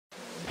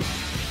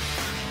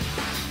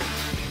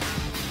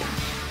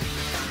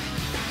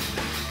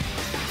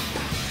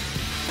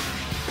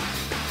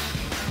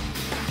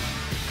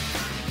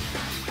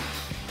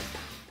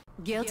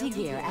Guilty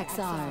Gear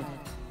XR.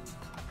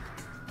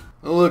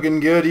 Looking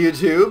good,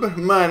 YouTube.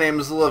 My name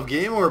is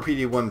LoveGame, or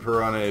PD1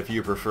 Piranha if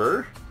you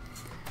prefer.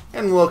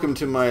 And welcome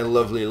to my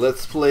lovely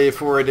Let's Play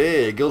for a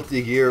day,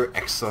 Guilty Gear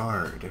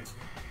XR.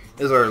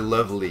 As our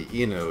lovely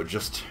Eno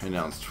just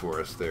announced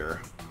for us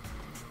there.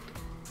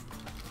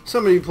 So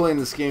I'm going to be playing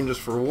this game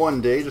just for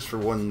one day, just for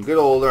one good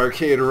old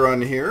arcade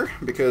run here,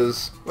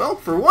 because, well,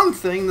 for one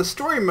thing, the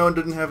story mode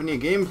didn't have any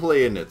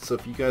gameplay in it, so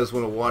if you guys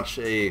want to watch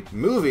a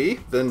movie,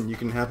 then you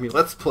can have me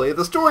Let's Play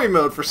the story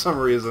mode for some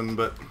reason,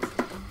 but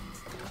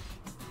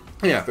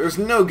yeah, there's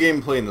no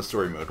gameplay in the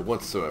story mode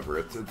whatsoever.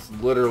 It's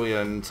literally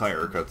an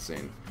entire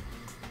cutscene.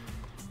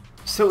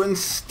 So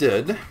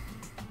instead,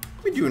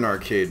 we do an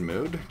arcade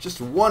mode,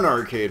 just one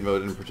arcade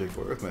mode in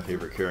particular with my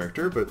favorite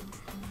character, but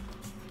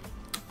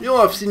you'll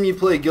have seen me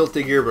play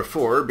Guilty Gear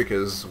before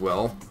because,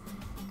 well,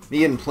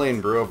 me and Plain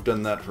Bro have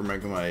done that for my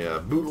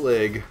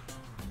bootleg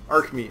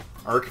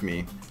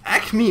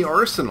Acme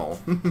Arsenal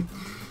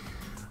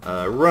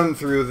run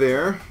through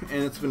there,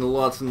 and it's been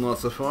lots and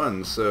lots of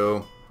fun,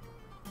 so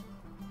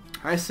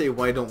I say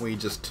why don't we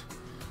just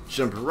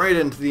jump right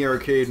into the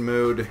arcade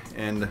mode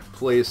and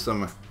play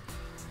some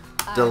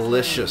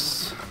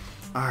delicious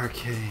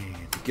arcade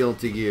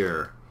Guilty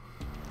Gear.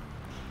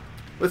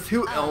 With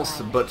who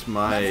else but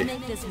my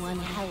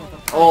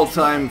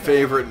all-time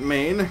favorite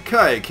main,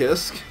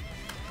 Kiske.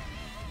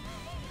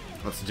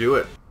 Let's do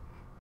it.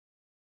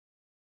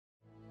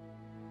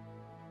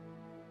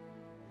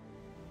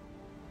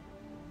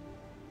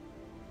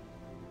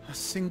 A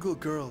single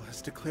girl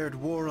has declared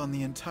war on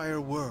the entire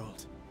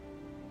world.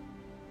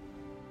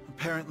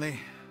 Apparently,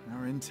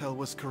 our intel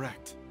was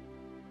correct.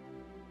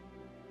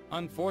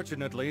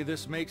 Unfortunately,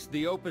 this makes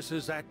the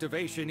Opus's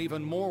activation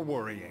even more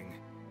worrying.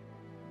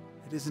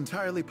 It is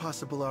entirely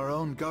possible our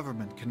own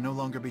government can no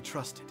longer be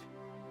trusted.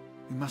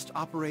 We must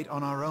operate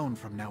on our own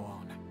from now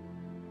on.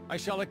 I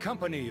shall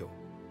accompany you.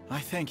 I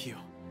thank you.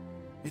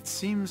 It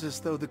seems as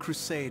though the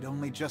crusade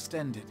only just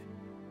ended.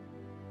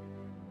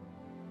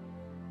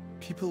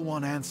 People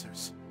want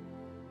answers.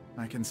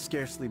 I can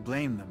scarcely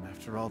blame them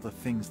after all the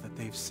things that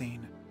they've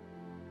seen.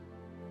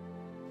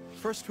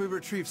 First we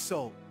retrieve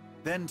Seoul,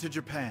 then to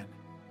Japan.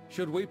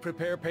 Should we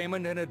prepare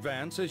payment in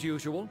advance as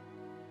usual?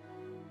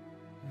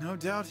 No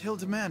doubt he'll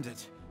demand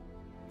it.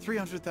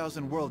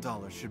 300,000 world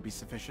dollars should be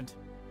sufficient.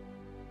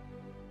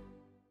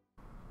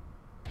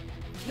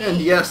 And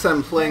yes,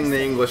 I'm playing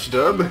the English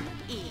dub.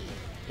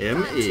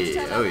 M.E.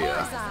 Oh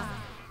yeah.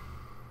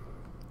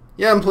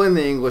 Yeah, I'm playing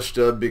the English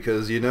dub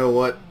because, you know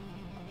what?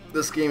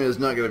 This game is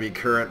not going to be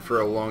current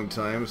for a long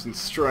time since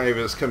Strive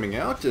is coming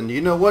out, and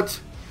you know what?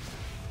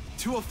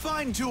 To a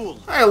fine duel!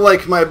 I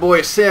like my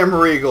boy Sam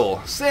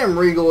Riegel. Sam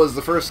Riegel is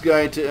the first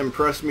guy to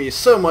impress me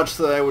so much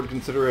that I would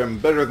consider him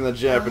better than the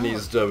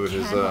Japanese dub of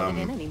his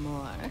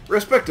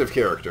respective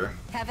character.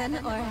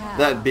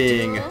 That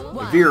being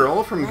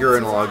Viral from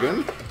Gurren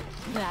Lagann.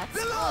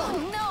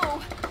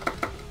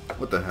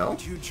 What the hell?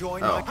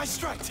 Oh,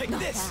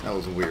 that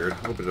was weird. A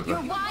little bit of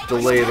a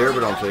delay there,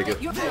 but I'll take it.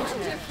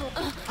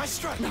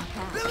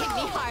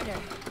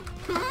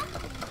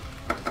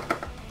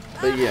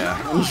 But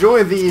yeah,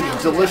 enjoy the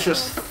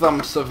delicious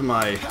thumps of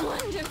my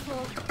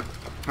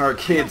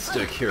arcade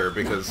stick here,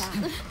 because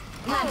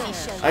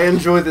I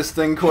enjoy this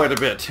thing quite a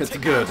bit. It's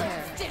good.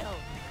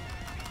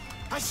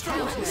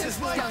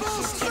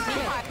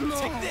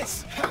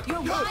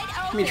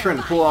 Me trying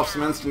to pull off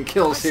some instant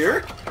kills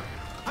here.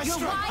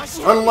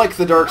 Unlike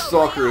the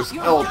Darkstalkers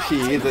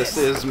LP, this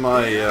is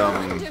my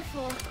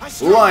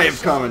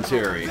live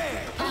commentary.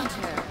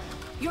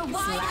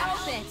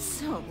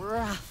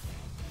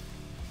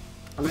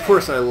 Of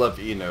course, I love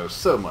Eno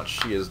so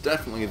much. She is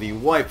definitely the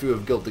waifu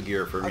of Guilty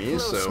Gear for me,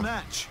 so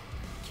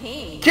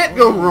can't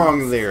go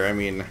wrong there. I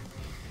mean,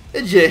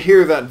 did you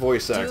hear that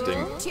voice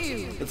acting?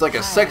 It's like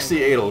a sexy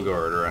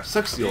Edelgard, or a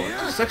sexier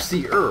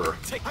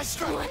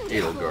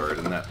Edelgard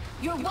in that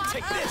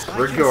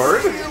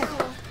regard.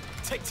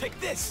 Take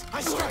this.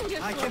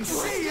 I can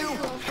see you.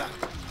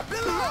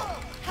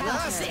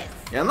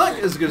 Yeah, I'm not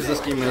as good as this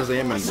game as I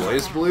am in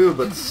BlazBlue,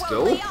 but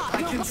still,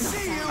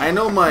 I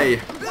know my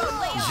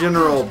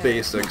general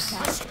basics.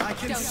 I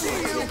can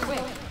see you.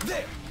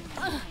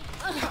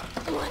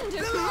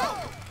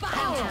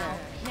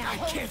 I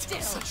can't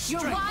take such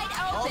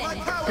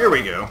strength. Here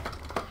we go.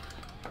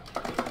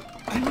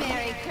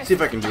 See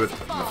if I can do it in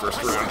the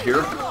first round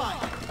here.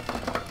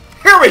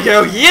 Here we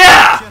go.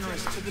 Yeah!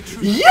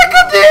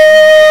 Yickety!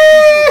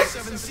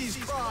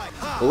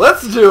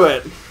 Let's do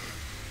it.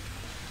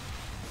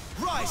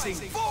 Rising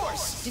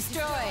force!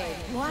 Destroyed.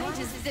 Why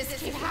does this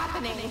keep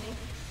happening?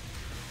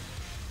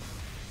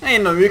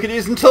 Ain't no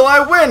Yicketies until I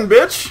win,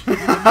 bitch! The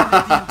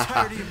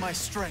entirety of my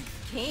strength.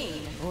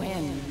 King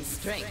wins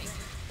strength.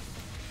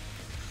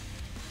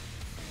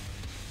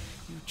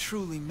 You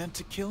truly meant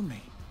to kill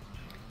me.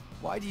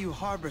 Why do you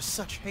harbor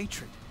such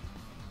hatred?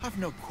 I've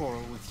no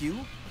quarrel with you.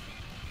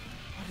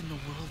 What in the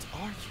world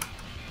are you?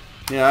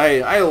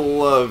 Yeah, I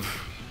love...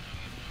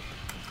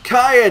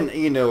 Kai and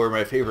Eno are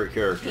my favorite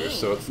characters,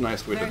 so it's a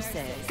nice way to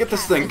get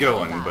this thing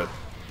going, but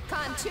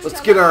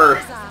let's get our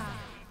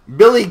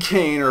Billy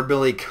Kane, or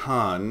Billy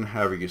Khan,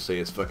 however you say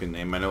his fucking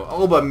name. I know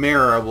Alba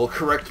Mera will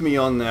correct me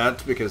on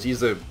that, because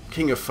he's a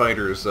King of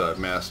Fighters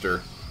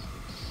master.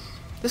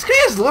 This guy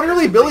is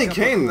literally Billy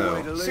Kane,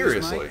 though.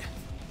 Seriously.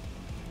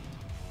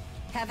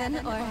 Heaven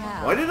or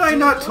hell? Why did I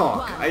not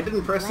talk? I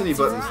didn't press any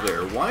buttons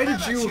there. Why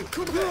did you...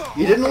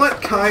 You didn't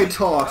let Kai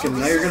talk, and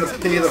now you're gonna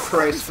pay the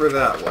price for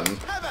that one.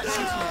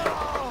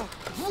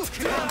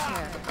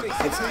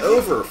 It's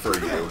over for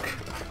you.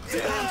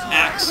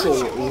 Axel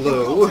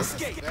Low.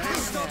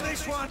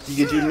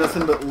 You do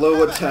nothing but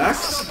low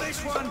attacks.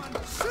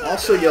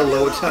 Also, your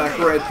low attack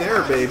right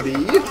there, baby.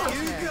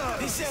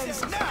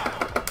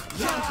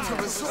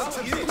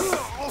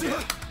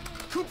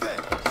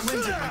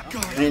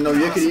 Ain't no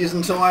yickities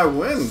until I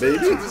win,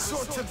 baby.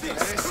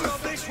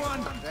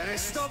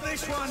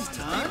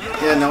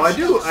 Yeah, no, I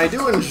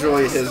do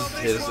enjoy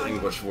his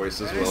English voice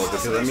as well,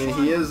 because I mean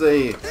he's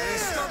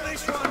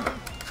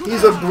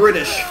a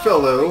British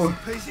fellow.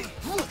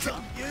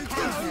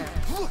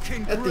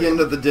 At the end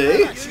of the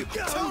day.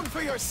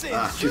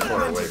 Ah, too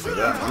far away for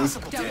that one.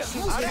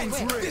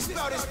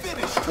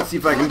 Let's see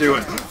if I can do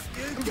it.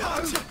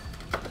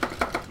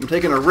 I'm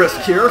taking a risk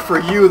here for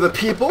you, the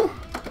people.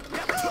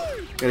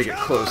 Gotta get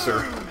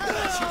closer.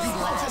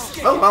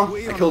 Oh well,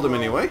 I killed him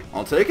anyway.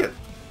 I'll take it.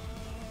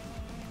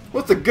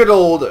 With the good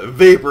old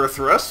Vapor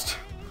Thrust.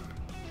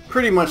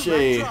 Pretty much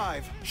a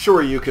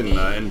Shoryuken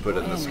input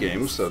in this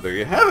game, so there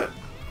you have it.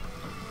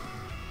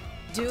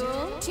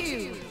 Duel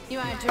 2. You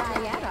aren't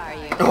dry yet, are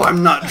you? Oh,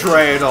 I'm not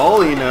dry at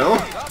all, you know.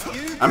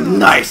 I'm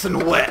nice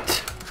and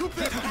wet.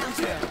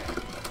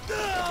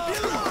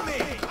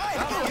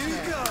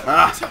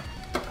 Ah,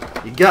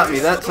 you got me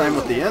that time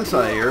with the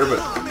anti-air, but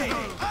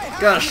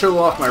gotta show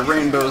off my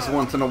rainbows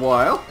once in a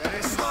while.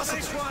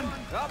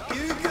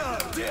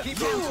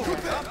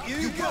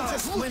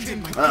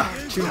 Ah,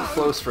 too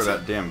close for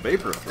that damn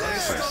Vapor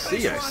Thrust. I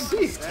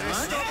see.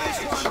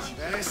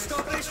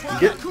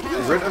 Get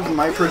rid of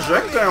my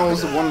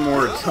projectiles one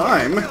more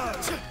time,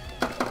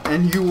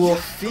 and you will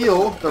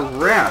feel the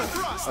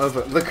wrath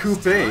of the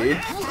coupe.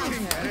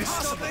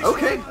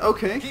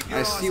 Okay,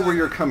 I see where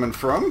you're coming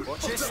from.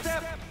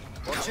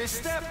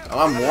 Oh,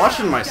 I'm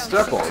watching my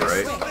step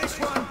alright.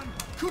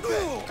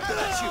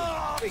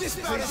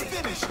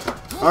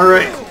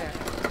 Alright.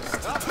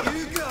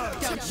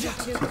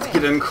 Let's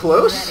get in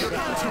close.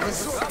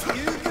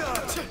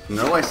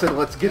 No, I said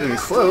let's get in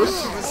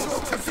close.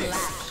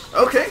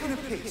 Okay.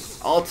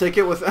 I'll take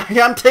it with...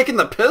 Yeah, I'm taking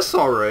the piss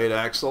alright,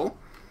 Axel.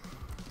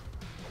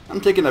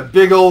 I'm taking a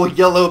big old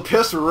yellow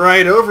piss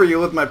right over you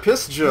with my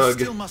piss jug.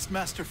 You still must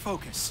master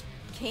focus.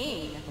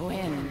 King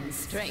wins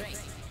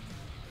strength.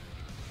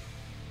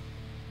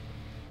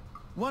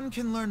 One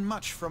can learn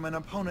much from an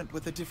opponent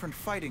with a different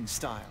fighting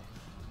style.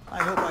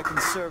 I hope I can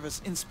serve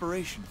as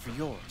inspiration for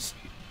yours.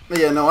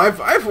 Yeah, no,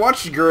 I've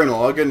watched Gurren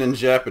Lagann in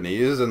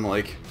Japanese, and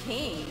like...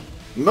 King.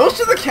 Most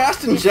of the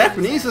cast in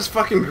Japanese is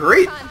fucking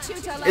great.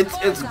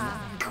 It's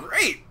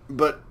great,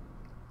 but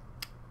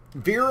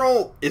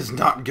Viral is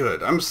not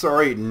good. I'm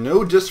sorry,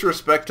 no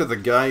disrespect to the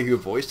guy who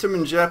voiced him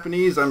in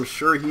Japanese. I'm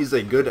sure he's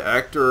a good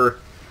actor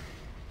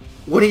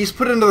when he's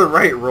put into the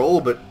right role,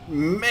 but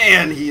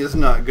man, he is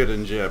not good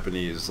in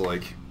Japanese.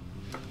 Like,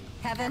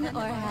 Heaven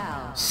or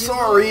hell?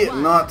 sorry,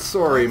 not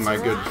sorry, my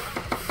good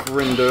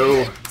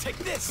friendo,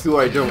 who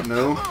I don't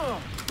know.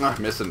 Ah,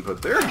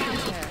 misinput there.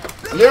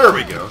 There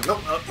we go.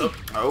 Nope,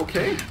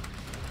 okay.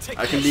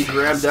 I can be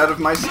grabbed out of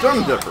my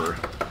stun dipper,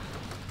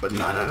 but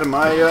not out of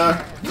my,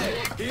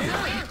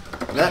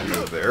 that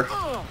move there.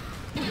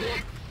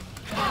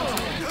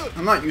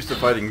 I'm not used to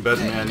fighting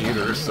Bedman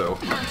either, so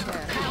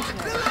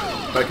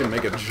if I can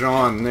make a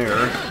John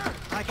there.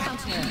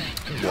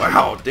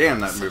 Wow, damn,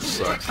 that move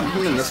sucks.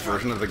 Even in this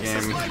version of the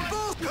game.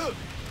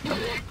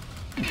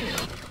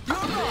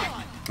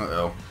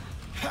 Uh-oh.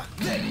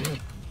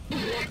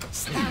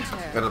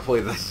 Gotta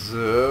play the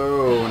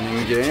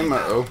zoning game.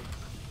 Uh-oh.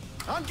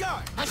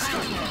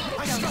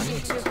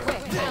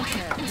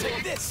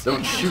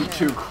 Don't shoot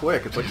too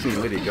quick. It's like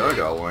some Lady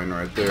Gaga line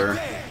right there.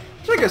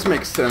 Which I guess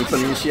makes sense. I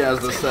mean, she has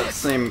that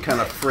same kind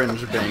of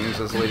fringe bangs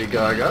as Lady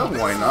Gaga.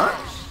 Why not?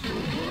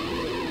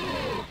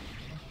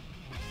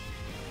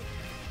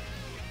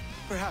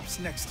 Perhaps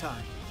next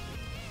time.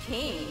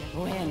 King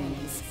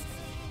wins.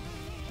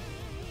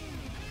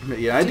 But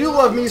yeah, I do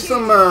love me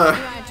some,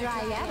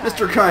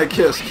 Mr. Kai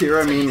Kiske here.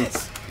 I mean,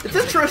 it's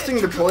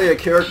interesting to play a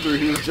character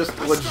who's just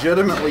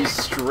legitimately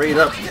straight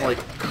up,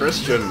 like,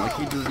 Christian. Like,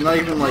 he does not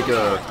even, like,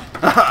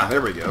 Haha,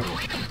 there we go.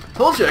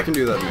 Told you I can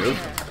do that move.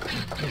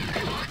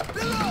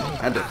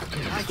 I had to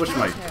switch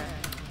my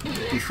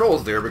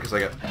controls there because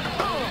I got...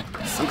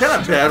 I'm kind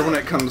of bad when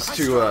it comes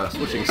to,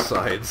 switching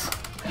sides.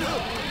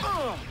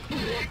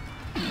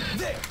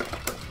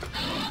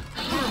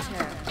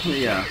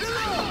 Yeah.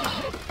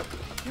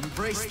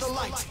 Embrace the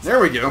light. There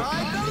we go.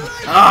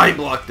 Ah, he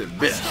blocked it,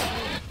 bitch.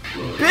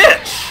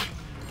 Bitch!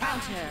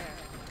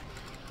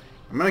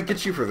 I'm gonna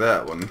get you for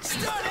that one.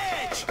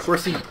 Of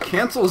course, he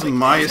cancels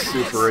my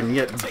super and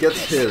yet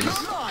gets his.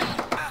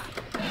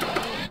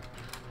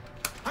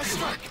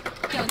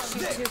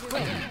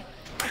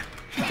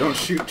 Don't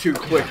shoot too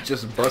quick,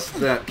 just bust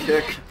that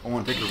kick. I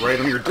want to take it right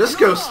on your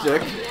disco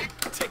stick.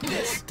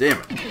 Damn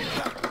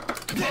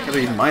it. Gotta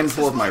be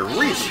mindful of my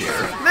reach here.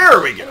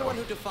 There we go. Anyone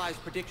who defies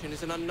prediction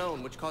is an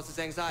unknown, which causes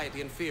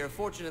anxiety and fear.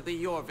 Fortunately,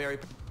 you're very...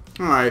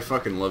 I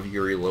fucking love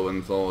Yuri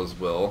Lowenthal as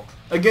well.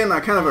 Again,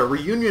 kind of a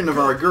reunion of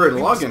our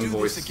Gurren Lagann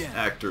voice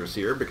actors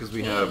here, because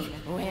we have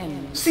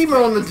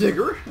Simo and the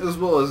Digger, as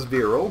well as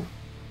Viral.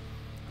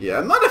 Yeah,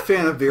 I'm not a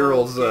fan of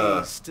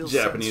Viral's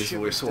Japanese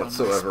voice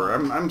whatsoever.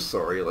 I'm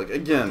sorry. Like,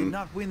 again,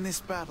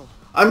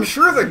 I'm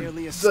sure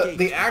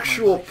the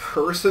actual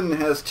person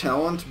has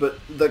talent, but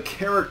the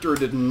character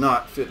did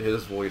not fit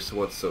his voice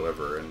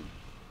whatsoever. And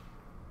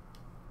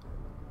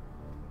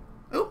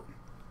oh,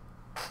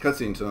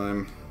 cutscene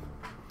time.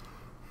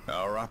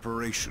 Our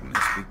operation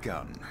has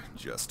begun,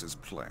 just as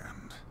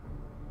planned.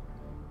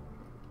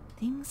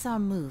 Things are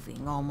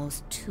moving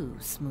almost too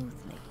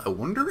smoothly. I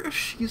wonder if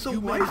she's a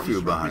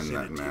waifu behind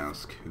that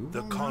mask.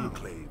 The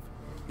Conclave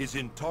is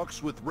in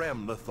talks with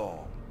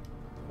Ramlethal.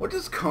 What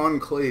does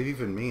conclave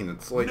even mean?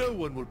 It's like no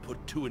one will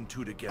put two and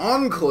two together.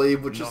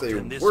 Enclave, which is Not a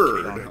in this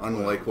word, chaotic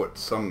unlike world. what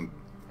some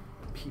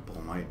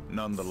people might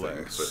Nonetheless,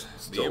 think, but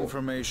the still.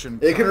 information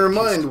It can Kai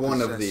remind Kiske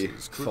one of the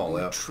possesses could be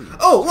Fallout. true.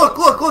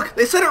 Oh, look!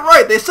 They said it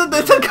right! They said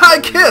Kai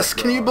Kiske!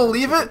 Can you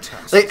believe it?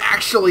 They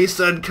actually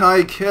said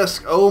Kai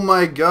Kiske! Oh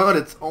my god,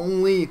 it's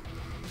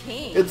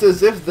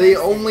as if they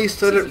only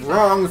said it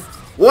wrong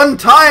one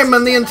time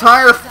in the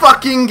entire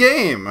fucking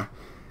game!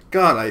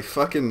 God,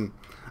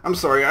 I'm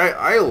sorry,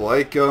 I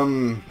like,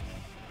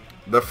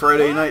 the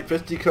Friday Night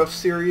Fisticuffs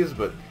series,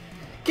 but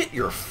get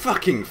your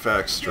fucking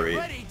facts straight.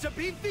 Ready to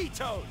be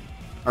vetoed.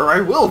 Or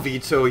I will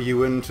veto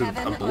you into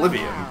Heaven or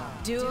oblivion. hell.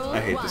 Duel I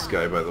hate this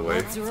guy, by the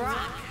way. Let's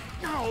rock.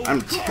 I'm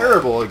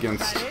terrible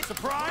against...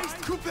 Surprised?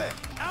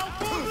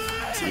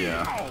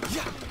 Yeah.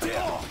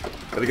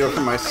 Gotta go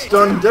for my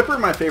stun dipper,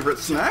 my favorite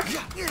snack.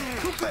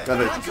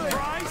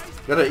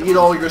 Gotta eat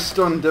all your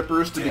stun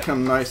dippers to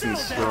become nice and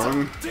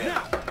strong.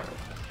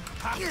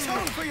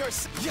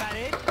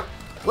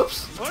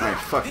 Whoops, I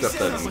fucked up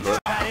that input.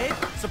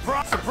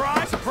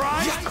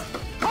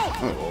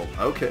 Oh,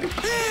 okay.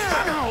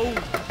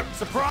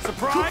 Surprise!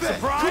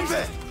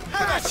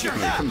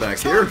 Come back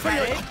here.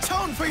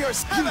 Atone for your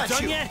Atone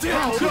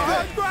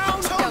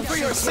for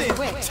your sins!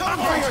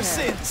 Atone for your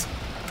sins!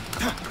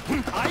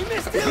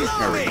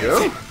 There we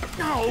go.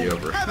 The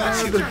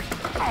overhead.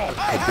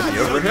 The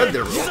overhead,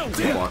 there we go.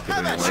 Blocked it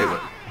anyway,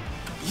 but...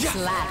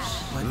 Slash.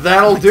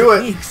 That'll do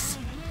it!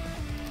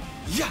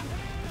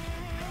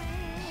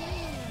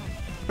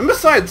 And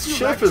besides,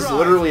 Chef is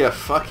literally a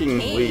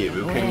fucking weeb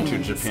who came to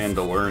Japan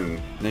to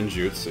learn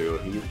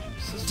ninjutsu. He's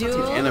just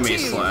an anime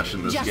slash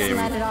in this Just game.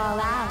 let it all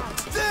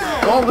out.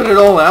 Don't let it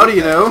all out,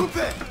 you know.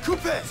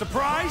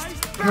 Surprised?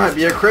 Might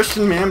be a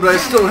Christian man, but I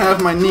still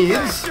have my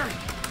needs.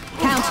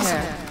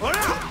 Counter.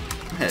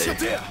 Hey,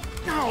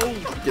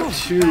 get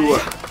too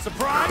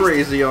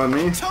crazy on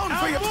me.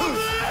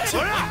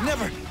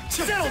 Never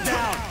Settle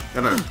down.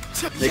 Gotta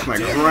make my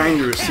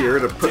grinders here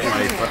to put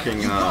my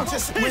fucking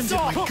attacks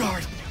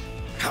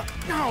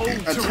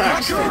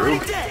through.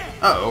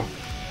 Uh-oh.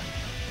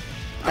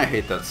 I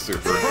hate that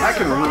super. I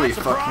can really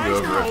fuck you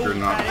over if you're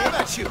not.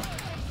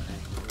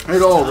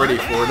 I'm all ready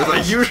for it, as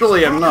I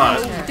usually am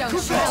not. Don't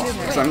shoot.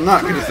 Because I'm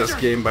not good at this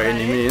game by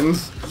any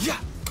means.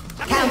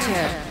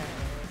 Counter.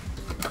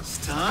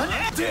 It's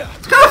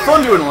kind of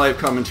fun doing live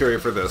commentary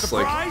for this.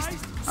 Like,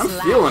 I'm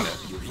feeling it.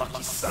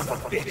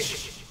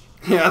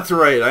 Yeah, that's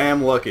right, I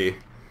am lucky.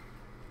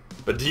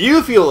 But do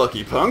you feel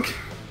lucky, punk?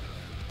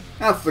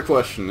 That's the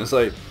question. It's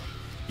like,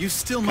 You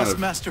still must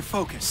master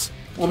focus.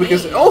 well,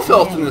 because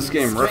Elfelt in this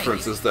game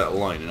references that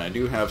line, and I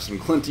do have some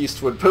Clint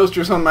Eastwood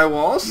posters on my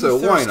wall, so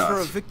You why thirst for a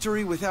not?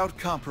 victory without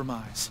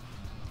compromise,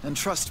 and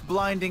trust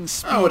blinding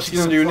speed. Oh, what you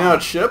gonna do now,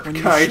 Chip?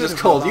 Kai just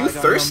called you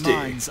thirsty.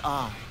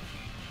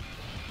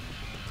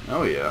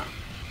 Oh yeah.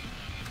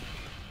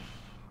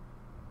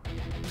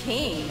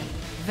 King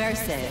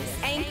versus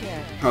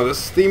Anchor. Oh,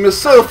 this theme is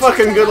so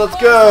fucking good. Let's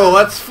go.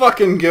 Let's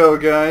fucking go,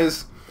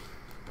 guys.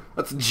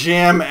 Let's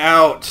jam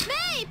out.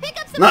 Hey, pick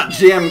up some Not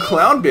jam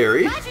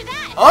cloudberry. Roger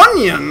that.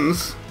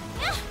 Onions.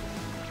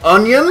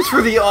 Onions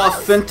for the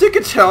authentic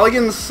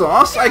Italian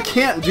sauce? I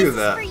can't do This is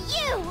that. for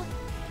you.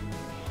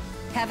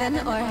 Heaven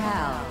or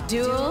hell.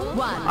 Duel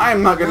 1.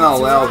 I'm not gonna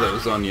allow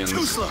those onions. Out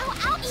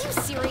you,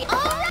 Siri. All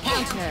right.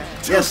 Counter.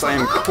 Yes, I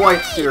am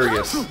quite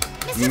serious.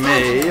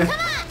 May. Come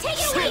on, take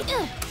it away.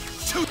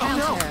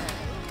 Counter.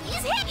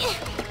 He's hit you.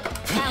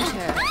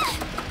 Counter.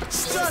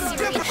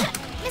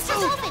 Mr.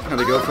 Dolphin.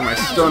 Gotta go for my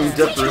stun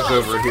dippers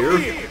over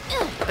here.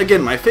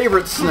 Again, my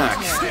favorite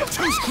snack.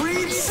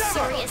 Serious.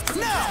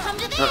 Come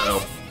to this.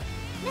 Uh-oh.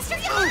 Mr.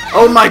 Dolphin.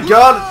 Oh my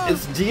god,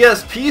 it's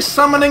DSP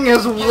summoning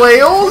his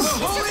whales?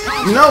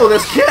 No,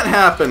 this can't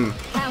happen.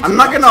 I'm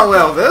not gonna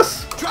allow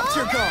this. Drop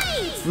your guard.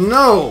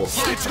 No.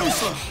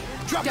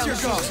 Drop your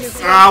guard.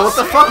 Ah, what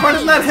the fuck? Why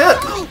didn't that hit?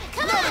 Come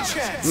on.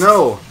 Chance.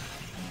 No.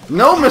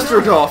 No,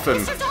 Mr. Dolphin.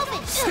 Mr.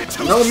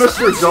 Dolphin. No,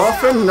 Mr.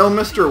 Dolphin. No,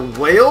 Mr.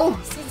 Whale.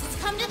 Since it's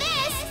come to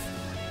this,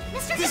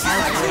 Mr. This is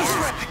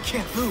Dolphin. I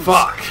can't lose.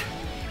 Fuck.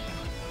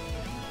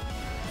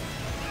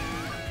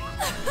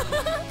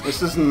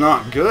 This is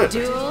not good.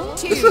 Duel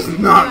 2. This is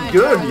not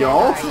good,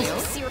 y'all.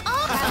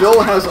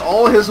 Phil has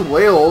all his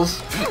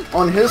whales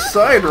on his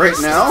side right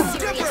now.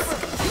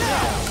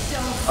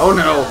 Oh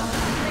no.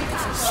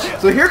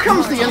 So here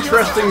comes the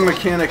interesting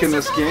mechanic in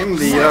this game,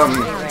 the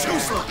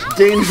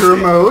danger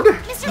mode.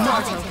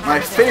 My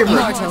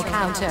favorite.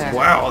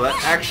 Wow, that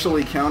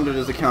actually counted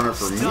as a counter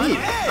for me.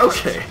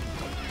 Okay.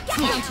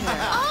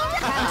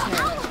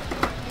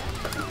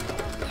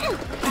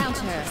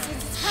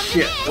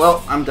 Shit.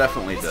 Well, I'm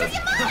definitely dead.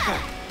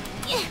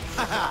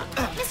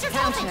 Mr.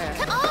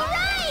 Counter. All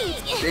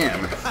right.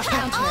 Damn.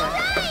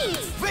 Alright!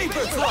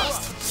 Vapor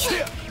thrust!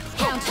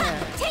 Counter!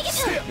 Take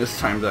it! This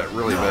timed that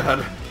really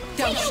bad.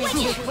 Don't shoot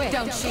too quick.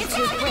 Don't shoot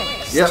too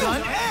quick. Yep.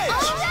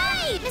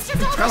 Alright! Mr.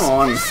 Dolphin! Come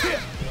on.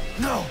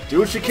 No! Do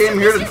what you came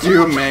here to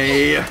do,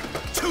 May.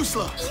 Too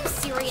slow! You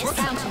serious?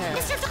 Counter.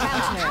 Mr.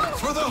 Dolphin!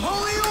 For the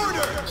holy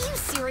order! You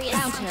serious?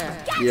 Counter.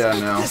 Yeah,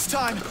 no. This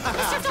time!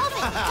 Mr.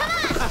 Dolphin,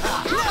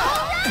 come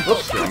on!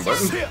 Oops, wrong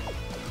button.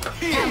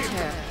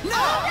 Counter.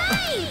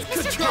 Alright!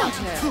 Mr.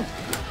 Dolphin!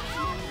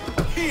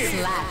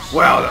 Slash.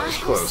 Wow, that was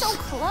So close.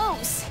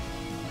 close!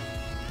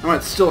 I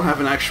might still have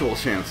an actual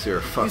chance here.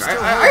 Fuck, still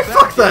I have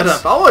fucked that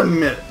up. I'll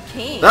admit.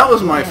 King. That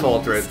was my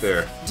fault right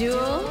there.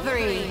 Duel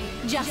 3.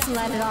 Just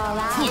let it all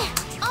out.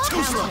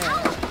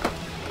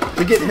 Counter.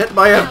 To get hit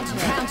by a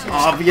Counter.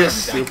 obvious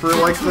super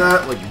like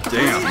that, like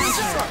damn.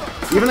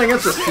 Even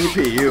against a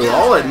CPU,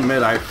 I'll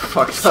admit I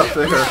fucked up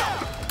there.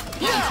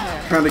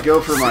 Trying to go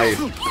for my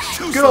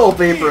good old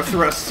vapor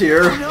thrust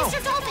here.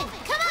 Mr. Dolphin,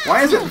 come on!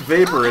 Why is it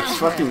vapor? It's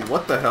fucking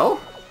what the hell?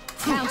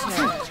 Counter.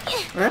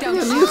 What happened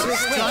to the music?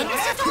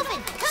 Mr.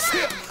 Dolphin,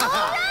 come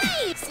on!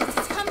 Alright! Since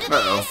it's come to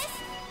Uh-oh.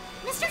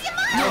 this, Mr.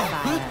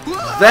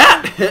 Yamato!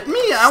 That hit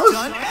me?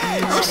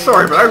 I'm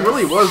sorry, but I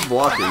really was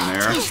blocking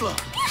there. Too slow!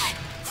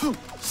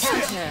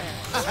 Counter.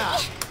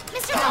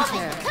 Mr.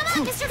 Dolphin,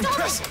 come on! Mr.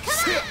 Dolphin,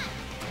 come on!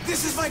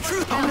 This is my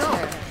truth! Counter.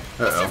 Uh-oh.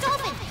 Mr.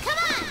 Dolphin, come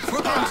on!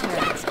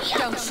 Counter.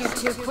 Don't shoot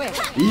too quick.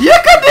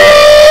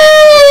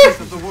 Yickadee!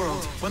 Of the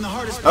world, when the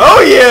heart is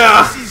Oh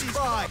yeah! sees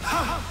cry.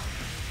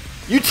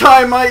 You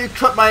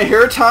cut my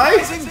hair tie?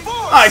 Rising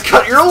force! I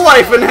cut your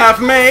life in half,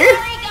 May!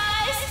 Sorry,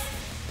 guys!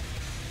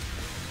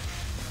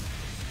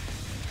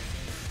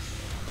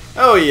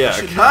 Oh yeah,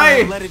 Should never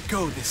Kai, let it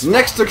go this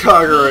next to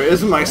Kagura,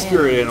 is my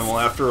spirit animal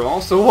after all,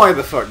 so why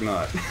the fuck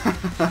not?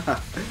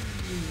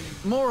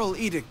 Moral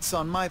edicts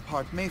on my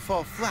part may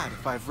fall flat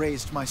if I've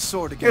raised my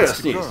sword against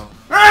a Sneeze. girl.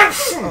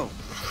 Oh.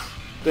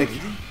 Thank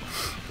you.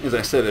 As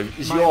I said,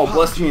 if you all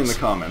blessed me in the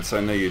comments,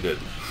 I know you did.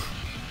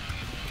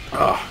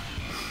 Oh,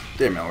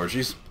 damn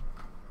allergies.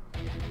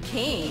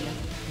 King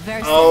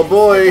versus Oh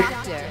boy,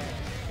 Doctor.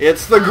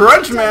 it's the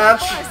grudge match!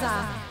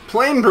 Forza.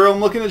 Plain Bro, I'm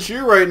looking at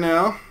you right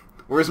now.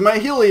 Where's my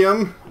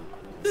helium?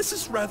 This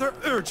is rather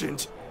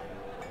urgent.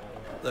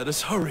 Let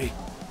us hurry.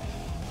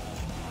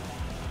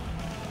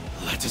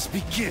 Let us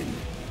begin.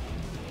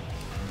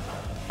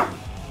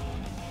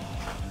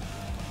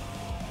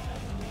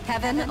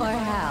 Heaven or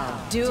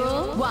hell.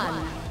 Duel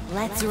 1.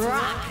 Let's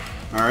rock.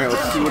 Alright,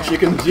 let's see what you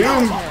can do.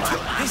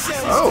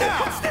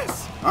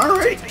 Oh,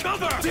 alright.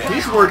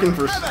 He's working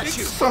for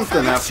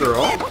something after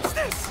all. What's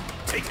this?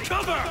 Take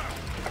cover.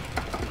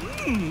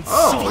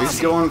 Oh, he's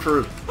going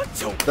for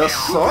the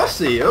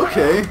saucy,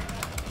 okay.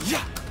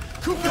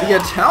 The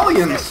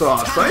Italian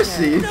sauce, I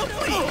see.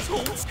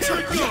 Here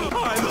we go.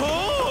 I'm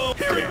home.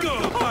 Here we go.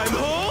 I'm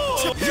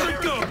home. Here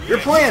we go. You're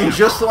playing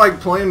just like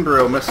Plain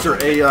Bro,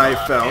 Mr. AI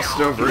Faust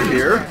over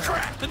here.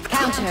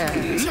 Counter.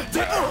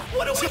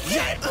 What do we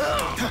get?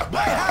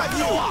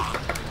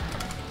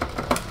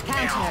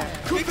 Counter.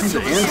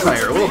 The anti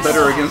are a little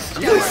better against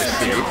you, I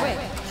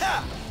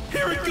see.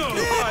 Here we go.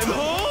 I'm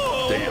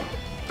home. Damn.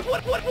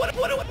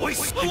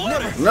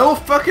 What? No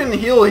fucking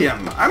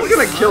helium. I'm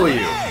gonna kill you.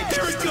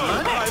 Here we go.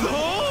 I'm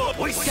home.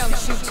 Don't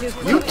shoot too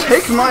quick. You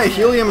take my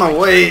helium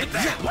away.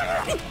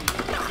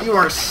 You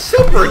are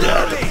super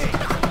dead.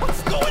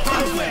 What's going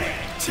my way?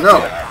 No,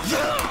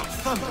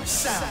 Thunder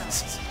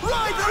sounds.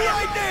 Ride the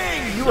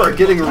lightning! you are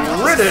getting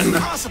ridden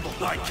Impossible.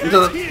 into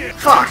the...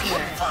 Fuck.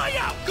 Fly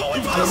out.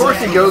 Going Of course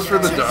he goes for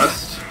the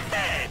dust.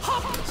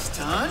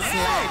 Stun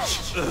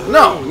edge.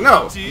 No,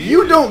 no.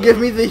 You don't give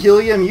me the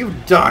helium, you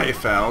die,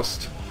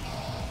 Faust.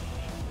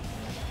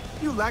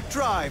 You lack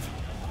drive.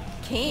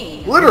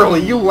 King.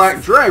 Literally, you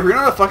lack drive. You're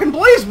not a fucking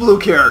Blaze Blue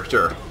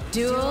character.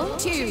 Duel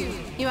 2.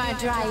 You aren't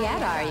dry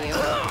yet, are you?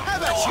 How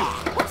about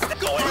you? What's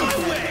going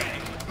my way?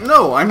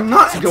 No, I'm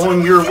not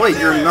going your way.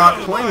 You're not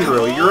Plain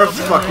Bro. You're a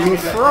fucking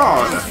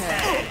fraud.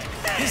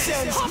 This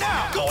ends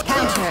now.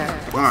 Counter.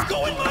 Ah.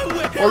 Going my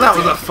way. Well, that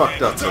was a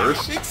fucked up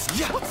burst.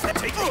 What's that?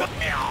 Take cover.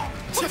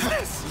 What's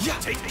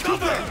this? Take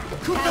cover.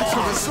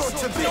 Resort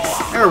to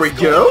this. There we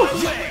go.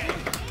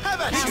 How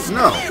about you?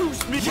 No.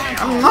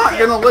 I'm not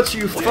gonna let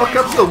you fuck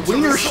up the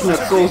wiener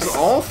schnitzels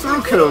all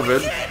through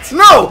COVID.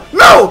 No!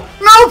 No!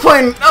 No,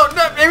 Plain... No,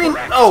 no, I mean...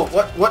 Oh,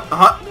 what?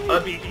 Huh?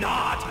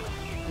 Not.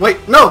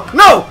 Wait, no!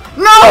 No!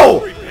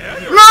 No!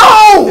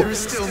 No! There's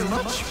still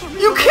much.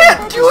 You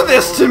can't do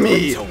this to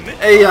me,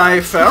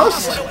 AI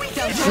Faust!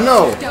 Don't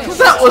No,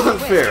 that wasn't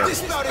fair.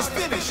 This bout is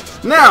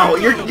finished. Now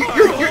you're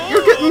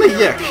getting the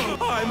yick.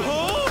 I'm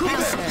home.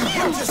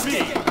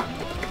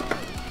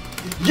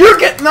 You're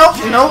getting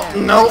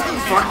no.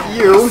 Fuck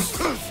you.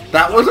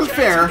 That wasn't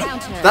fair.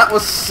 That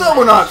was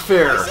so not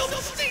fair.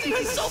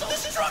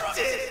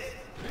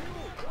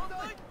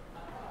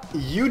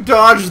 You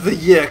dodged the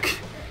yick.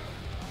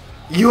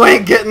 You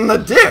ain't getting the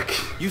dick.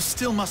 You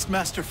still must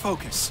master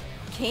focus.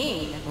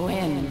 King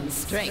wins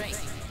straight.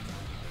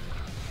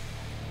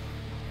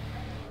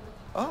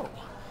 Oh,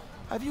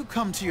 have you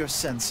come to your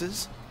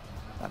senses?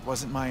 That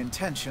wasn't my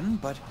intention,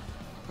 but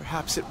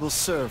perhaps it will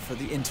serve for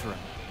the interim.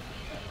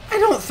 I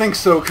don't think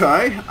so,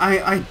 Kai.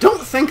 I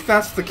don't think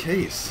that's the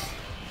case.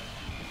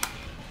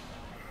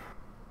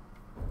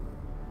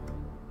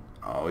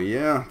 Oh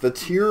yeah, the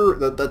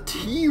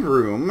tea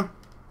room.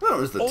 That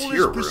was the All tea is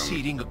room.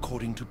 proceeding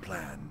according to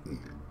plan.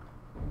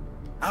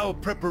 Our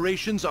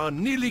preparations are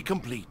nearly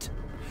complete.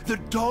 The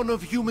dawn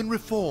of human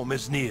reform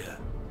is near.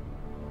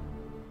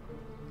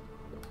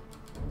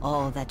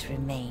 All that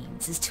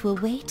remains is to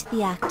await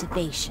the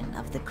activation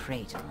of the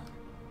cradle.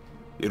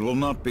 It will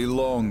not be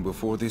long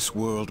before this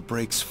world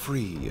breaks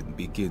free and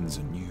begins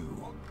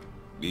anew.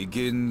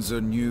 Begins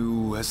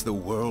anew as the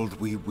world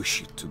we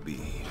wish it to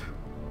be.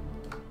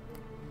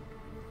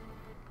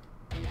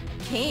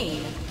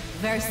 King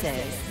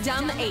versus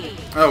Dumb Ape.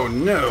 Oh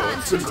no,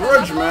 it's a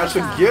grudge match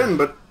again,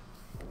 but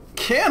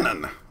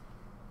canon.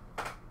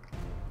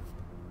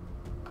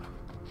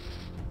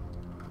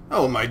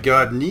 Oh my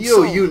god, Neo,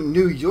 So, you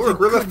New York,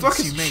 where the goodness fuck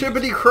is you made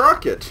Chibbity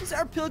Crockett? Is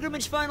our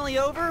pilgrimage finally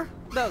over?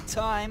 About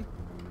time.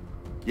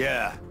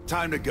 Yeah,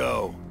 time to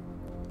go.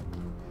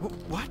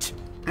 What?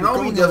 And We're I'll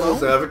be going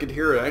devil's alone? advocate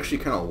here, I actually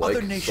kind of Other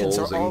like nations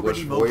Soul's are English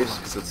already voice, mobilized.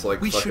 because it's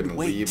like We should fucking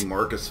wait. weeb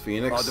Marcus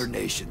Phoenix. Other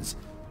nations.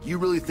 You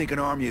really think an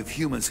army of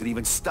humans can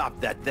even stop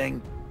that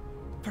thing?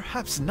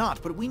 Perhaps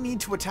not, but we need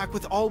to attack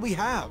with all we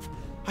have.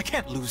 I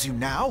can't lose you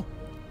now.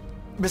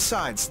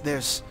 Besides,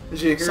 there's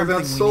Did you hear something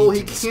that, we Soul?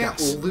 need He to can't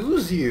discuss.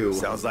 lose you.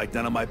 Sounds like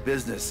none of my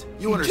business.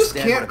 You You just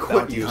understand can't what a quit,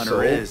 bounty you hunter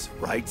soul. is,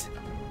 right?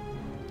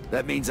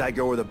 That means I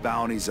go where the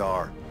bounties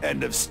are.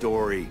 End of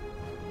story.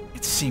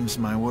 It seems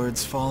my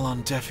words fall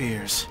on deaf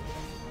ears.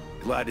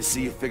 Glad to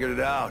see you figured it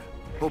out.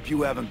 Hope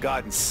you haven't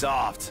gotten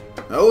soft.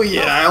 Oh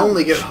yeah, I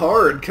only get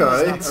hard, Let's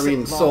Kai. not I sit mean,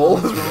 long Soul.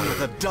 on the throne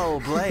with a dull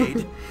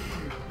blade.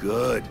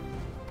 Good.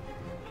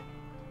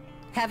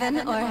 Heaven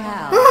or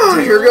hell? Ah,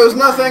 here goes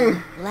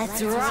nothing.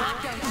 Let's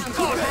rock! Yeah,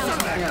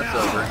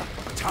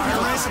 it's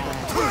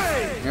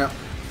over. Yep.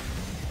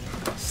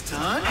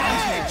 Stun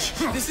edge!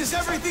 This is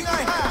everything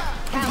I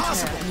have!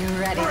 Impossible! You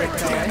ready to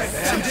burst?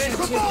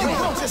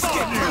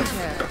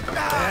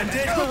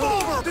 Bandit,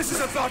 revolver! This is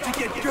about to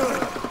get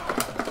good!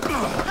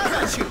 Have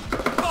at you!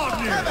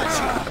 Have at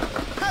you!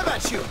 Have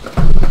at you!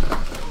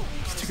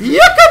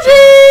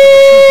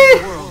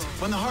 Yakkaji! World,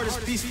 when the heart is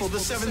peaceful, the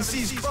seven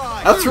seas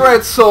cry. That's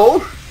right,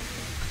 Soul.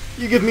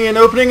 You give me an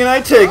opening and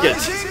I take it.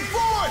 Rising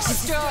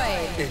force!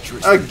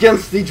 Destroyed.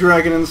 Against the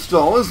Dragon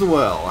install as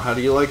well. How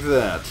do you like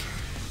that?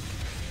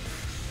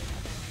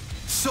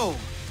 Soul,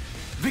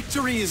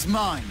 victory is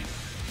mine.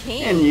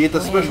 King And you get the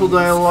special wins.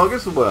 dialogue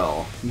as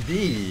well.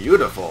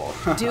 Beautiful.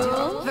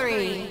 Duel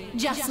 3.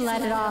 Just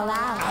let it all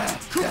out.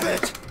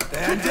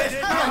 Bandit!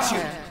 Have at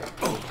you!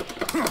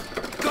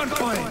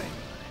 Gunfight!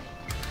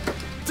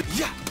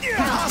 Yeah!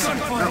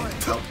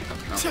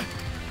 Gunfight!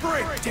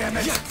 Break, damn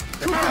it!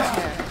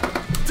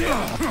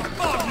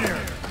 Ogner!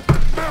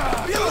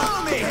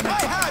 Below me!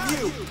 I have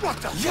you! What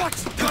the what?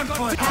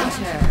 Gunfight!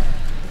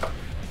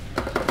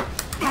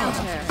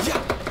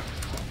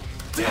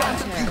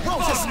 You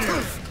won't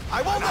escape!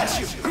 I won't let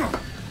you!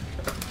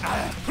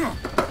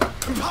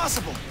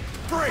 Impossible!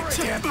 Break,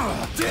 damn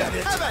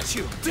it! Have at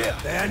you!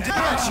 Bandit!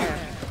 Have at you!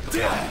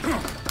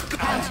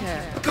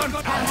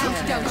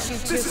 Gunfight! Don't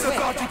shoot too This is quick.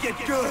 about to get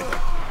good!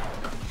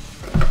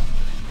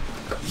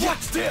 What?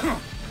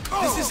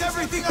 This is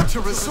everything up to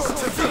resort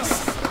to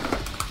this!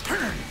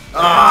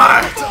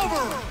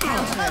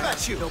 Have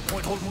at you! No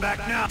point holding back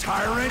now,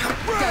 tyrant!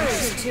 Don't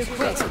shoot too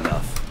quick.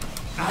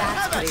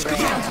 That's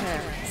pretty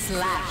rough.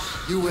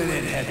 Slash. You went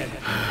in headed.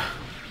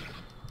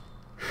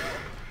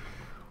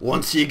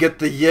 Once you get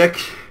the yick,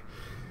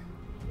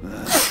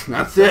 that's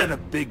And a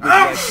it. big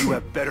like you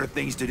have better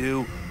things to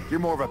do. You're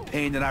more of a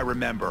pain than I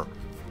remember.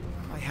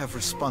 I have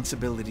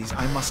responsibilities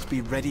I must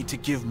be ready to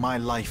give my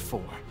life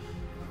for.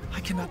 I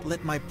cannot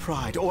let my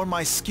pride or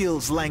my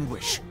skills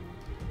languish.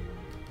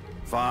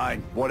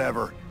 Fine,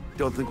 whatever.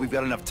 Don't think we've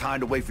got enough time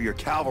to wait for your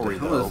cavalry,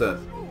 What though. is that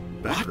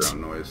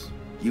background noise?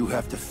 You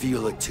have to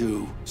feel it,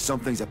 too.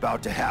 Something's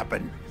about to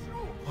happen.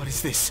 What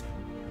is this?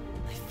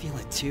 I feel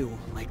it too,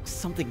 like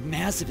something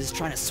massive is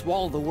trying to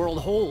swallow the world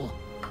whole.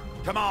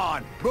 Come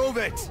on, move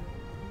it!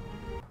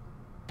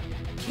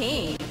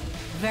 King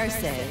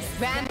versus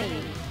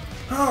Remy.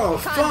 Oh,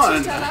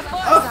 fun!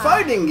 A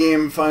fighting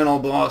game final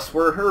boss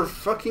where her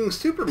fucking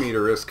super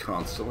meter is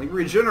constantly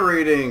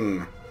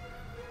regenerating.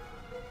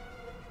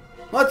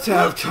 Let's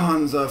have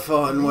tons of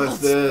fun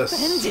with this.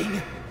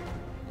 Bending!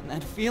 And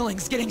that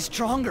feeling's getting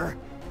stronger.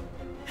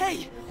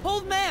 Hey,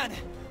 old man!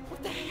 What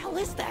What the hell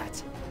is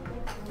that?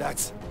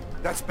 That's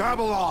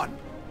Babylon!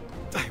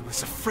 I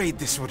was afraid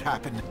this would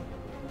happen.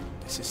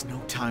 This is no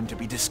time to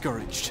be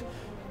discouraged.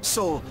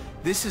 Soul,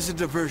 this is a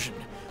diversion.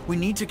 We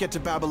need to get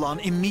to Babylon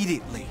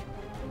immediately.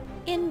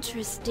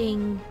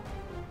 Interesting.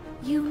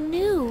 You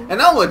knew.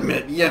 And I'll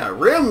admit, yeah,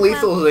 Ram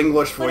Lethal's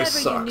English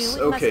voice whatever you sucks.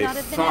 knew, it must Okay, not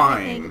have been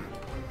fine. anything.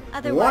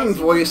 Otherwise One you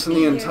voice in wouldn't the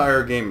be here.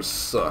 entire game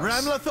sucks.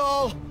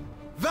 Ramlethal!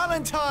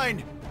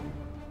 Valentine!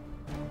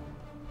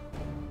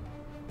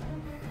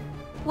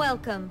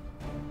 Welcome.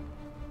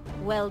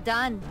 Well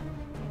done.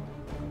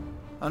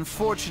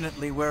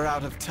 Unfortunately, we're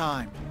out of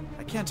time.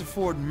 I can't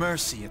afford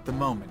mercy at the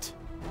moment.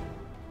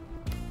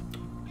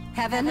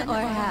 Heaven or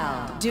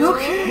hell? Duel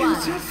Okay, one.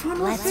 let's have fun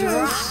with Let's this.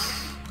 rock.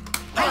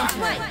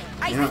 Counter.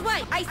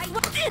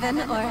 Heaven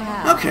or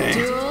hell? Okay.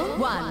 Duel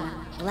one.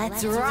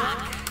 Let's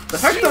rock. The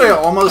fact that I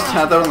almost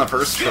had that on the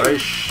first try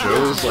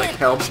shows like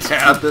how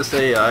bad this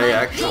AI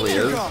actually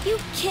is. You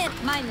can't.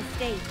 My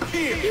mistake.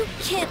 You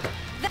can't.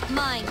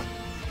 Mine.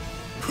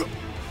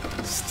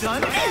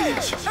 Stun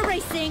edge!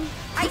 Erasing.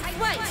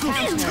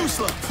 Too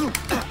slow.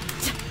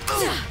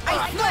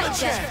 Not a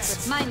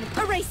chance. Mine.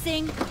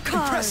 Erasing.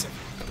 Card. Impressive.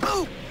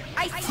 Oh,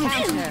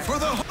 Counter. for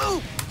the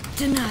oh,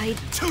 Denied.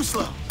 too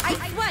slow. For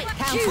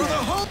Counter. the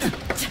whole.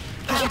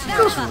 It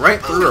goes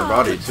right through her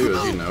body too,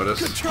 as you notice.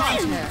 Good try.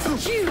 Stun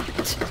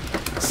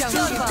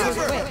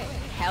different.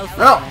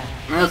 Well,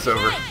 that's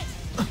over.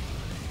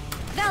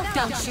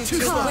 Don't shoot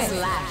too quick.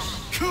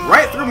 Slash.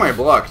 Right through my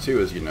block too,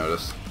 as you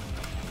notice.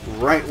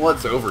 Right, well,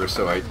 it's over,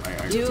 so I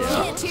Duel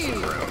yeah.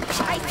 two.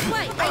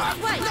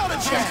 Not a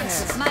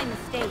chance. My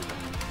mistake.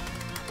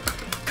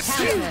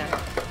 Counter.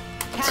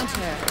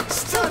 Counter.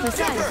 Stun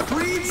dagger.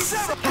 Breed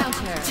 7.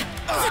 Counter.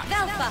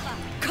 Velva.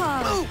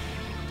 Card. Oh,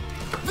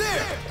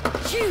 there.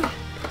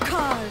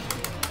 Card.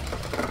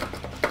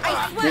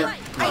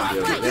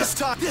 This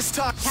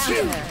time.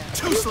 Counter.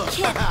 Too slow.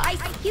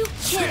 You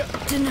can't.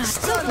 Deny.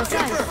 Stun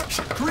dagger.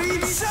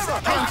 Breed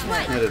 7. I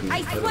didn't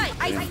hit him.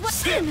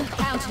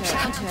 Counter.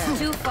 Counter.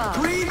 Too far.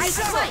 Breed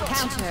 7.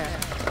 Counter.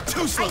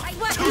 Too slow.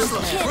 Too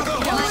slow. For the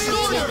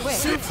holy order.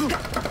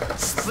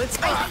 Splits.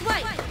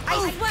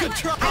 Good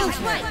try.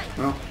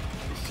 Well,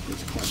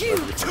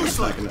 Too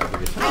slow. I can never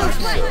get to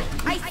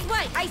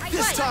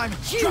This time,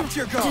 drop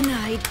your guard.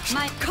 Denied.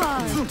 My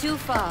card. Too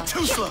far.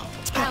 Too slow.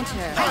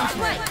 Counter.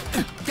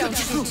 Counter. Don't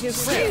shoot too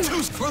quick.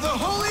 For the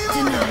holy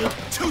order. Denied.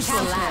 Too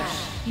slow. Slash.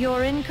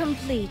 You're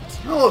incomplete.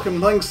 Oh, look, I'm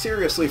playing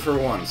seriously for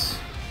once.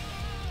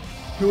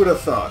 Who would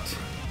have thought?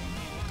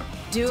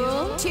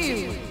 Duel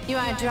two. You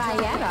aren't dry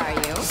yet, are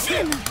you?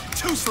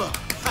 Too slow.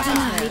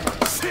 Denied.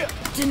 Sit.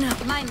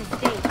 Denied. My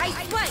mistake.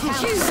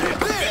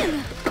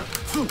 There.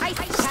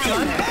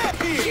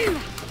 Counter. Here.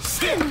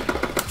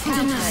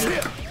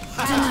 Denied.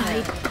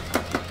 Denied.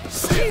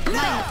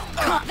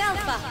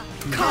 Velva.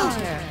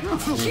 Counter.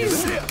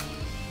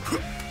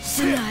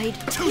 Denied.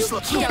 Too slow.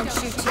 Don't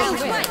shoot too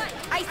quick.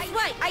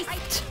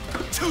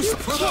 Too slow.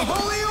 For the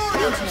holy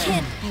order. I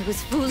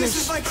was foolish. This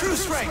is my true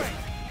strength.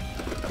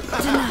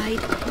 Denied.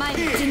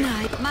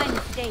 Denied. My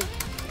mistake.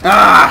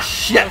 Ah,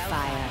 shit!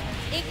 Fire.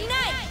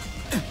 Ignite.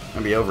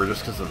 I'll be over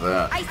just because of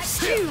that.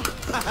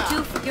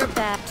 You're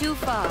bad. Too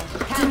far.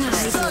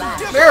 Denied.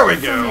 There we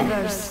go!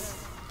 Reverse.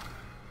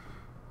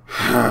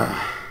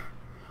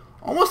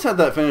 Almost had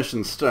that finished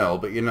in style,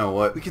 but you know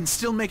what? We can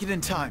still make it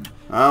in time.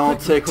 I'll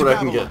take what to I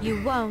can Babylon. get.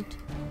 You won't.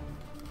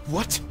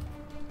 What?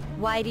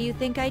 Why do you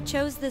think I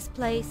chose this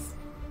place?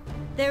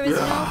 There is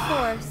no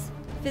force,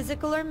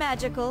 physical or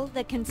magical,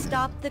 that can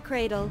stop the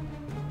cradle.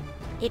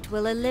 It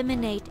will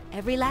eliminate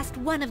every last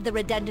one of the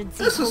redundancies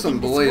This is some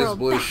holding this Blaze world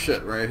Blue back.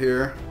 shit right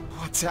here.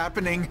 What's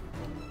happening?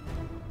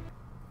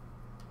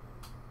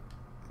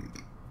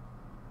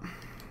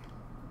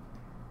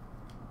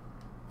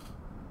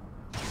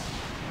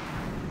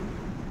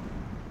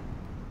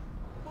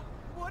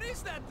 What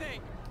is that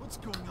thing? What's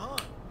going on?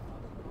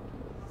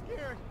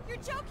 Scared. You're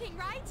joking,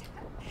 right?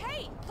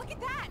 Hey, look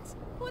at that!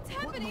 What's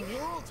happening? What in the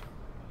world?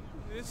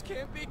 This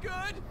can't be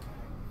good.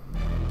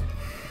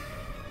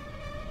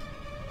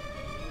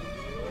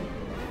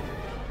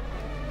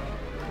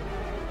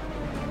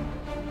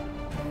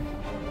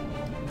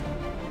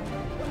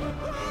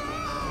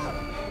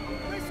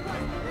 This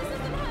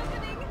isn't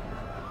happening!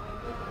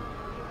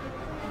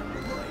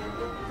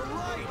 The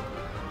light!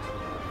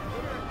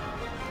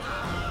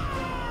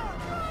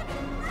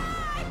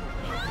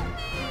 Help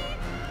me!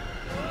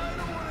 I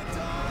don't want to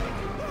die!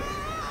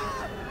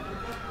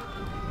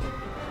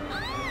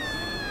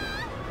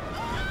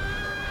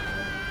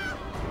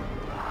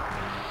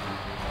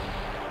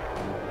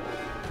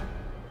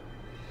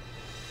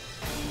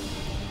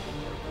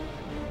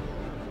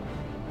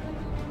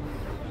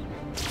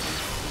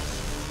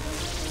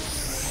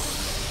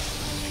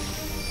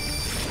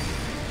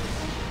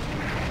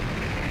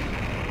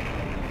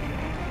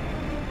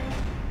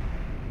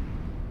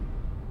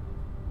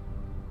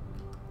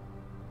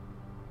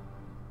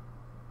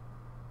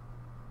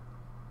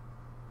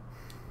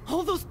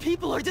 All those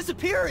people are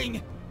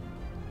disappearing!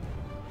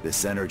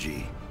 This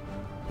energy.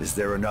 Is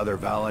there another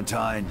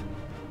Valentine?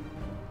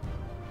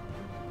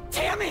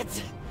 Damn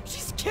it! She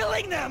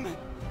killing them!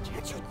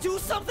 Can't you do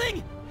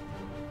something?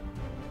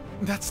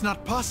 That's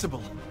not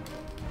possible.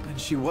 And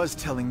she was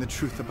telling the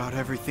truth about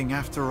everything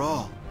after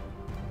all.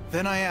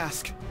 Then I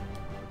ask,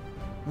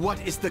 what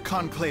is the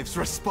Conclave's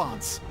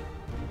response?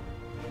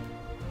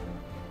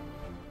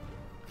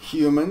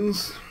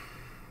 Humans?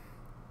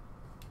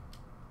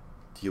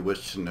 Do you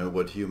wish to know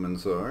what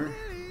humans are?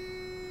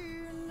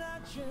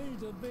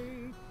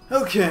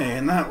 Okay,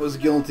 and that was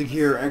Guilty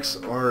Gear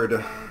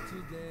Xrd.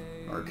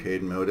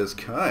 Arcade mode as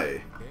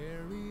Kai.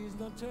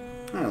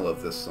 I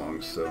love this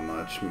song so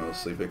much,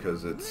 mostly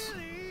because it's...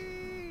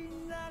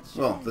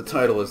 well, the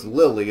title is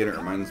Lily, and it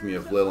reminds me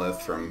of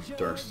Lilith from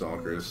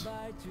Darkstalkers.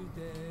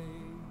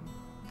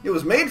 It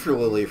was made for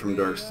Lily from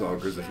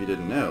Darkstalkers, if you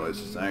didn't know. It's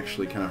just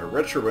actually kind of a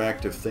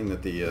retroactive thing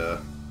that the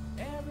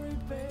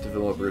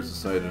developers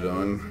decided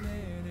on.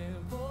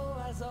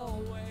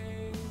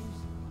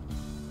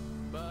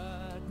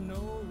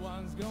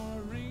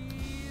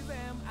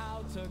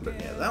 But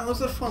yeah, that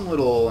was a fun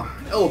little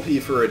LP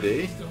for a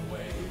day,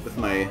 with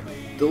my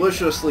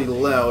deliciously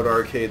loud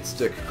arcade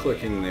stick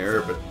clicking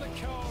there, but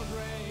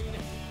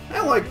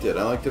I liked it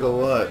a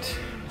lot.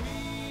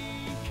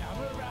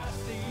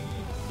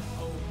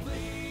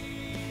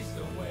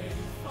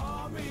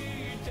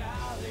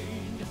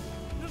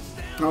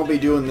 I'll be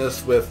doing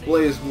this with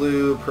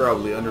BlazBlue,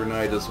 probably Under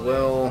Night as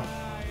well,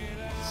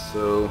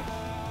 so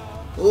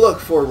look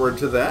forward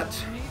to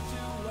that.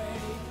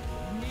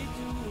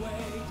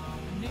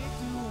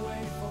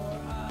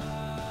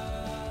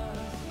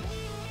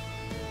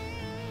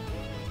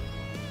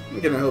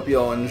 Again, I hope you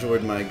all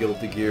enjoyed my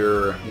Guilty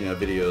Gear,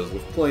 videos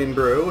with Plain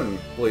Bro and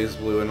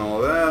BlazBlue and all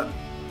that.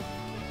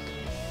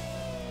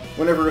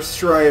 Whenever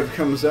Strive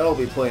comes out, I'll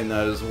be playing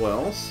that as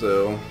well,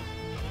 so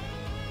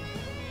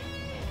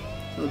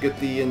we'll get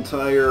the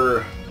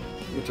entire,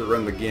 get to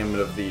run the gamut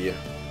of the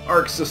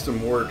Arc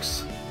System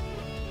Works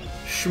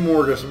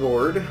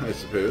smorgasbord, I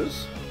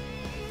suppose.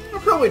 I'll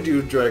probably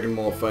do Dragon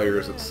Ball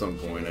Fighters at some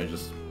point.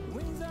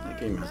 That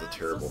game has a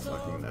terrible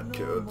fucking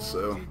netcode,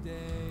 so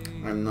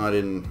I'm not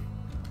in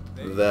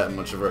that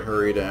much of a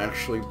hurry to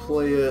actually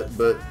play it,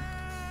 but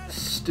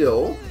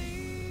still.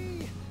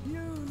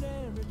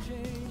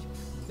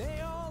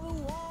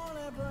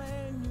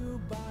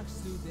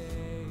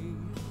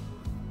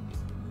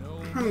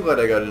 I'm glad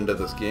I got into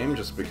this game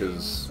just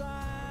because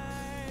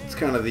it's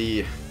kind of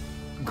the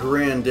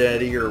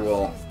granddaddy, or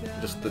well,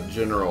 just the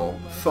general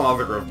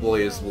father of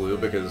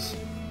BlazBlue, because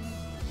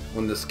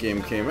when this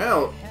game came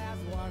out,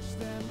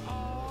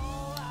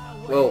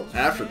 well,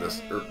 after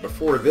this, or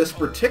before this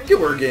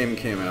particular game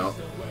came out,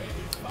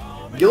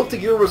 Guilty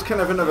Gear was kind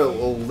of in a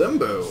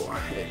limbo.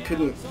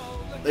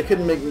 They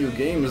couldn't make new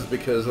games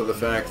because of the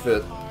fact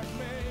that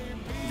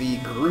the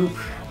group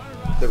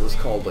that was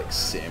called like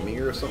Sammy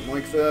or something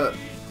like that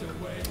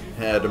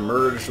had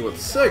merged with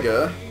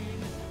Sega,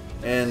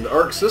 and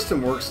Arc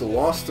System Works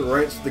lost the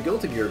rights to the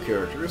Guilty Gear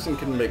characters and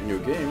couldn't make new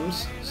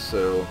games,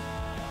 so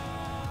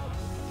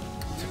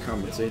to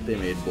compensate they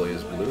made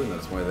BlazBlue, and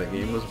that's why that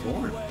game was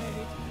born.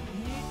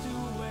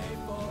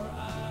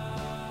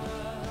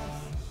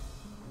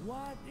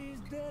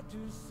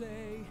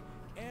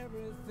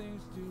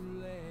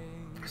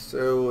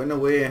 So, in a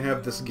way, I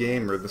have this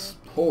game, or this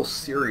whole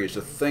series,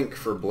 to thank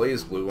for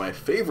BlazBlue, my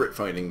favorite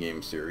fighting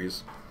game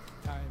series,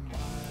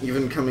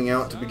 even coming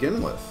out to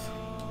begin with.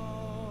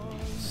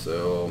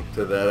 So,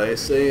 to that I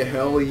say,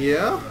 hell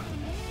yeah.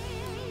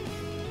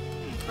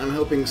 I'm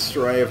hoping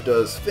Strive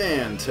does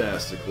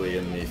fantastically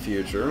in the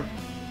future.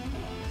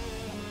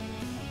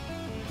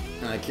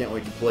 I can't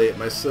wait to play it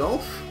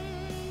myself.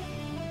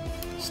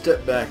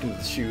 Step back into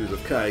the shoes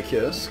of Kai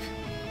Kiske.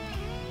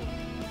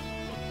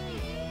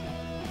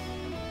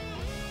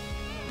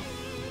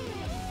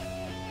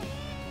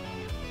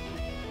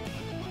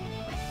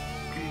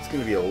 It's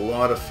going to be a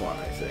lot of fun,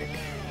 I think.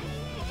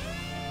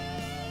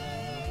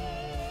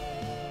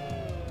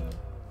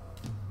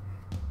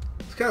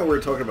 It's kind of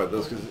weird talking about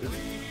this because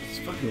it's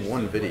fucking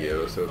one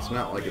video, so it's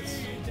not like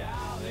it's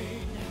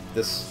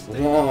this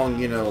long,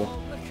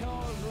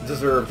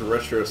 deserved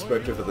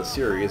retrospective of the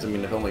series. I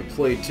mean, I've only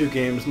played 2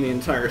 games in the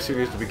entire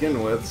series to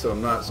begin with, so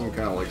I'm not some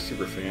kind of like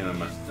super fan.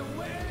 I'm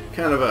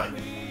kind of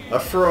a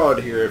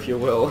fraud here, if you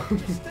will.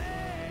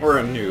 Or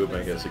a noob,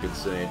 I guess you could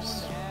say.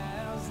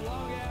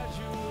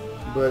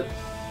 But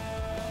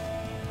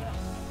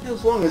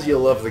as long as you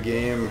love the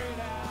game,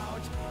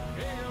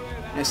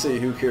 I say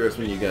who cares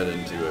when you got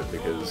into it,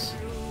 because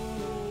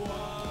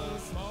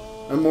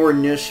a more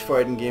niche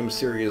fighting game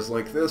series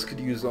like this could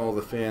use all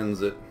the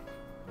fans it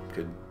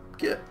could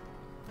get.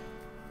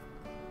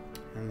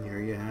 And there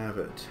you have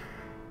it.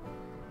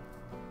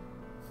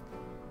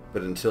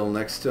 But until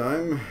next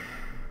time,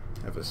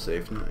 have a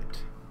safe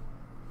night.